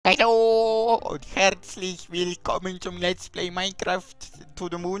Hallo und herzlich willkommen zum Let's Play Minecraft to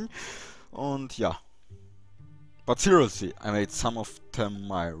the Moon. Und ja. But seriously, I made some of them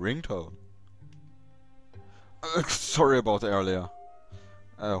my ringtone. Sorry about earlier.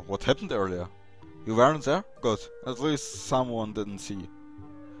 What happened earlier? You weren't there? Good. At least someone didn't see.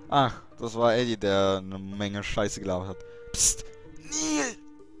 Ach, das war Eddie, der eine Menge Scheiße gelabert hat. Psst! Neil!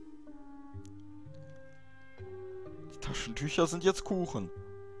 Die Taschentücher sind jetzt Kuchen.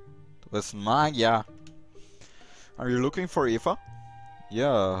 Du bist ein Magier. Are you looking for Eva?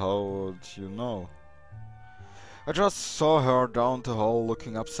 Yeah, how would you know? I just saw her down the hall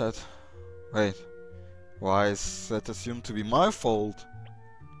looking upset. Wait, why is that assumed to be my fault?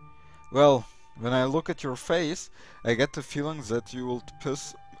 Well, when I look at your face, I get the feeling that you would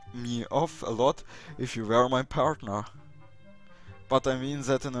piss me off a lot if you were my partner. But I mean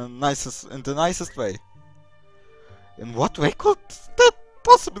that in the nicest way. In what way could that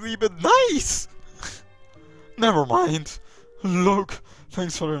possibly be nice? Never mind. Look,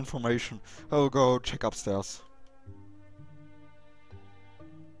 thanks for the information. I'll go check upstairs.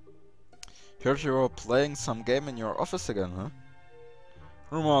 Heard you were playing some game in your office again, huh?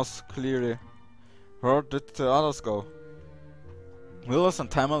 Rumors, clearly. Where did the others go? Willis and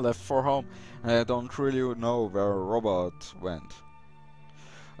Tamil left for home, and I don't really know where Robert went.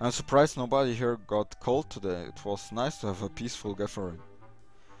 I'm surprised nobody here got cold today. It was nice to have a peaceful gathering.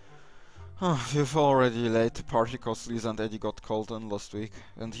 We've already late the party cause Lisa and Eddie got called in last week,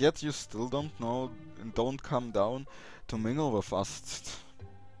 and yet you still don't know and don't come down to mingle with us.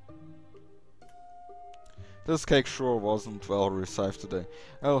 This cake sure wasn't well received today.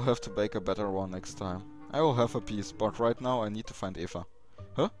 I'll have to bake a better one next time. I will have a piece, but right now I need to find Eva.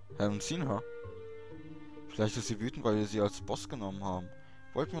 Huh? Haven't seen her. Vielleicht ist sie wütend, weil wir sie als Boss genommen haben.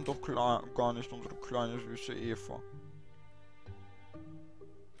 Wollten wir doch gar nicht unsere kleine süße Eva.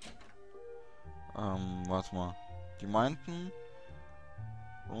 Warte mal. Die meinten,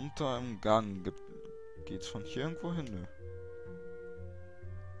 runter im Gang. Geht's von hier irgendwo hin?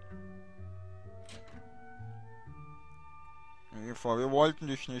 Nö. Eva, wir wollten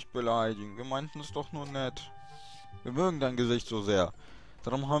dich nicht beleidigen. Wir meinten es doch nur nett. Wir mögen dein Gesicht so sehr.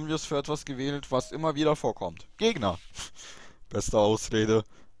 Darum haben wir es für etwas gewählt, was immer wieder vorkommt. Gegner. Beste Ausrede.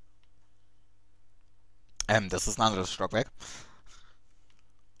 Das ist ein anderes Stockwerk.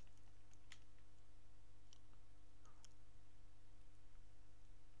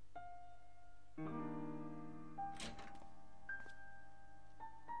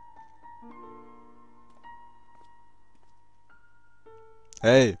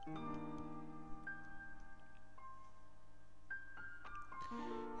 Hey.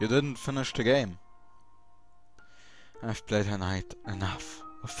 You didn't finish the game. I've played a night enough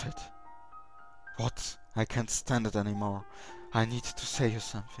of it. What? I can't stand it anymore. I need to say you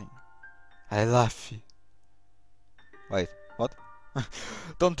something. I love you. Wait, what?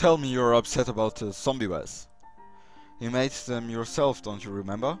 Don't tell me you're upset about the zombie wares. You made them yourself, don't you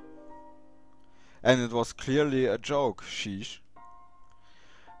remember? And it was clearly a joke, sheesh.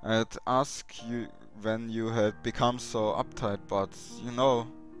 I'd ask you when you had become so uptight, but you know.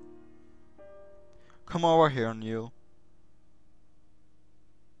 Come over here, Neil.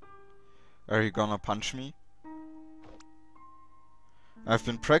 Are you gonna punch me? I've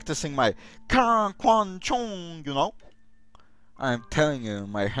been practicing my Kara Kwan Chong, you know? I'm telling you,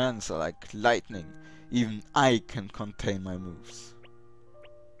 my hands are like lightning. Even I can contain my moves.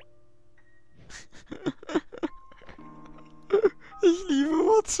 Ich liebe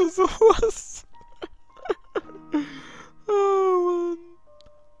Worte für sowas. Oh Mann.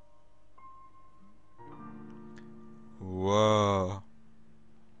 Wow.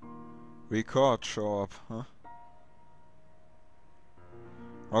 Record show up, huh?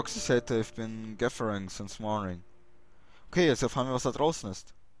 Roxy said they've been gathering since morning. Okay, jetzt erfahren wir, was da draußen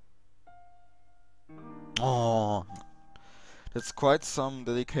ist. Oh. That's quite some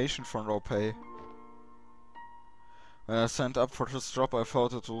dedication from Ropey. When I signed up for this job, I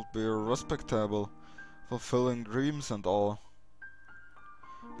thought it would be respectable, fulfilling dreams and all.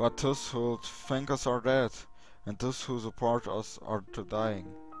 But those who think us are dead, and those who support us are dying.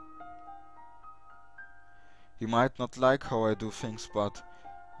 You might not like how I do things, but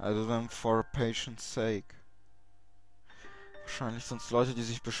I do them for patient's sake. Wahrscheinlich sind es Leute, die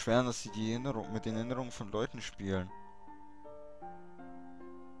sich beschweren, dass sie mit den Erinnerungen von Leuten spielen.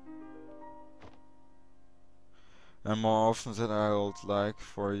 And more often than I would like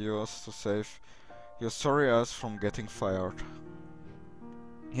for yours to save your sorry ass from getting fired.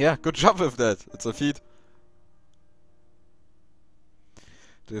 Yeah, good job with that. It's a feat.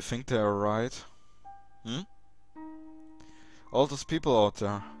 Do you think they are right? Hmm? All those people out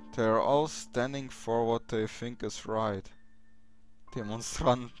there, They're all standing for what they think is right.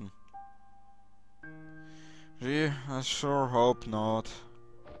 Demonstranten. Gee, I sure hope not.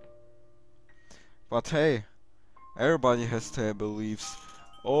 But hey, everybody has their beliefs.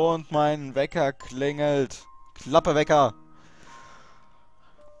 Und mein Wecker klingelt. Klappe Wecker!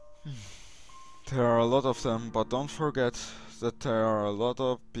 There are a lot of them, but don't forget that there are a lot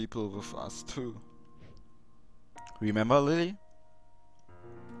of people with us too. Remember, Lily?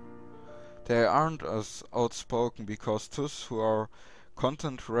 They aren't as outspoken because those who are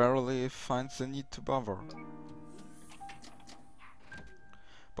content rarely find the need to bother.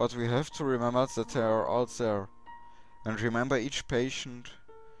 But we have to remember that they are out there, and remember each patient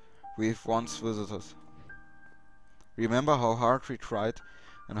we've once visited. Remember how hard we tried,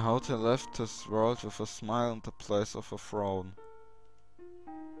 and how they left this world with a smile in the place of a frown.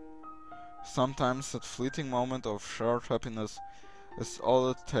 Sometimes that fleeting moment of shared happiness is all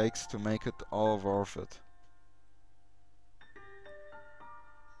it takes to make it all worth it.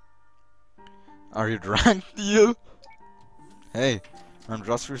 Are you drunk, Neil? Hey, I'm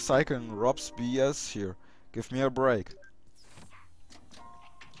just recycling Rob's BS here. Give me a break.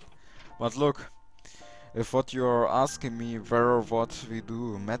 But look, if what you're asking me whether what we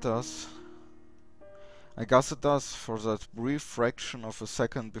do matters, I guess it does for that brief fraction of a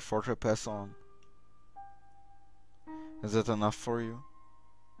second before they pass on. Is that enough for you?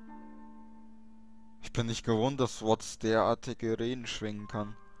 Ich bin nicht gewohnt, dass Watts derartige Reden schwingen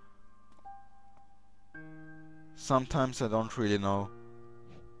kann. Sometimes I don't really know.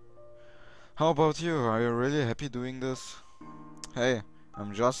 How about you? Are you really happy doing this? Hey,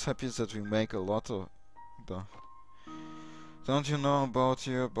 I'm just happy that we make a lot of the... Don't you know about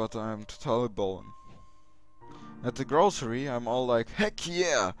you, but I'm totally blown. At the grocery, I'm all like, heck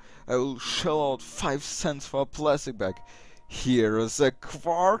yeah! I will shell out 5 cents for a plastic bag. Here is a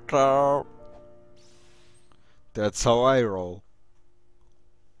quarter! That's how I roll.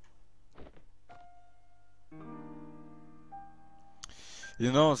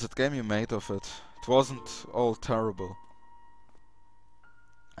 You know, that game you made of it, it wasn't all terrible.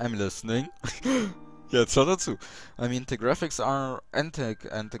 I'm listening. Jetzt hört er zu. I mean, the graphics are antique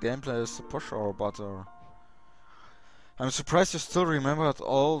and the gameplay is a pushover, but I'm surprised you still remembered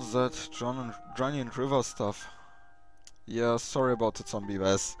all that Johnny and River stuff. Yeah, sorry about the zombie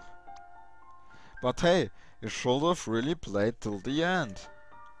mess. But hey, you should have really played till the end.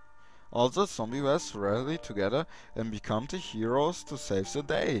 All the zombie west rally together and become the heroes to save the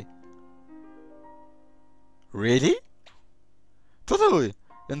day. Really? Totally!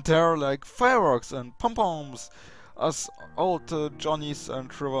 And there are like fireworks and pom-poms as all the Johnnies and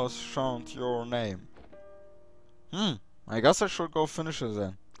Rivers shout your name. I guess I should go finish it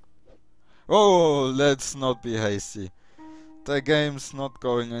then. Oh, let's not be hasty. The game's not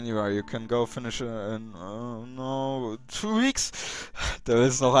going anywhere. You can go finish it in, no, 2 weeks? Der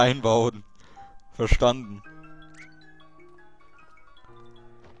will's noch einbauen. Verstanden.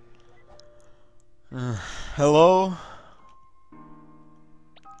 Hello?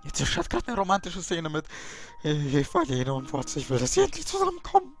 Jetzt erscheint gerade eine romantische Szene mit Eva, Lene und Watts. Ich will, dass sie endlich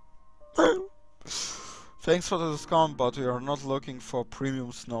zusammenkommen. Thanks for the discount, but we are not looking for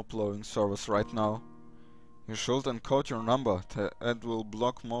premium snowblowing service right now. You should encode your number, and will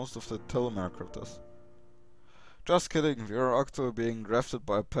block most of the telemarketers. Just kidding, we are actually being drafted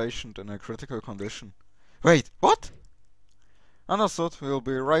by a patient in a critical condition. Wait, what? Understood, we'll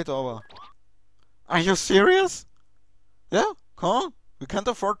be right over. Are you serious? Yeah, come on, we can't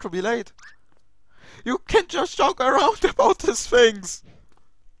afford to be late. You can't just joke around about these things!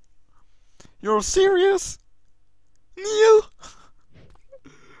 You're serious? Neil?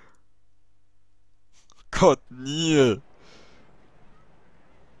 Gott, Neil!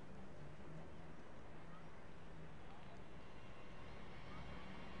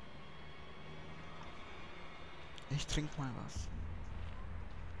 Ich trink mal was.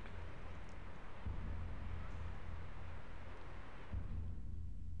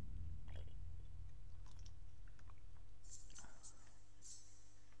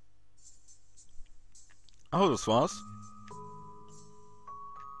 Oh, das war's.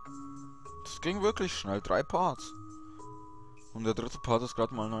 Das ging wirklich schnell. 3 Parts. Und der dritte Part ist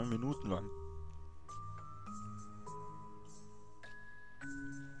gerade mal 9 Minuten lang.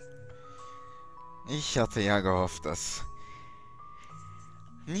 Ich hatte ja gehofft, dass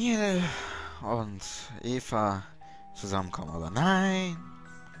Neil und Eva zusammenkommen, aber nein.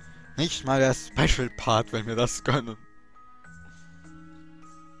 Nicht mal der Special Part, wenn wir das können.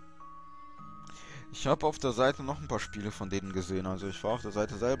 Ich habe auf der Seite noch ein paar Spiele von denen gesehen, also ich war auf der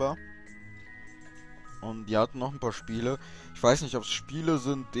Seite selber. Und die hatten noch ein paar Spiele. Ich weiß nicht, ob es Spiele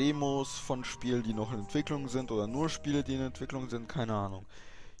sind, Demos von Spielen, die noch in Entwicklung sind, oder nur Spiele, die in Entwicklung sind, keine Ahnung.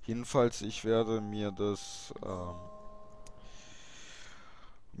 Jedenfalls, ich werde mir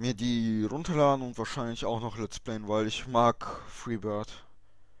mir die runterladen und wahrscheinlich auch noch Let's Playen, weil ich mag Freebird.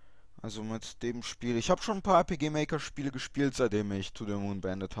 Also mit dem Spiel. Ich habe schon ein paar RPG Maker Spiele gespielt, seitdem ich To the Moon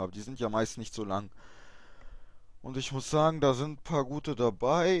beendet habe. Die sind ja meist nicht so lang. Und ich muss sagen, da sind ein paar gute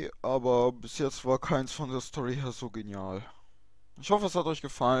dabei, aber bis jetzt war keins von der Story her so genial. Ich hoffe, es hat euch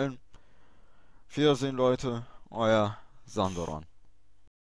gefallen. Auf Wiedersehen, Leute. Euer Sandoran.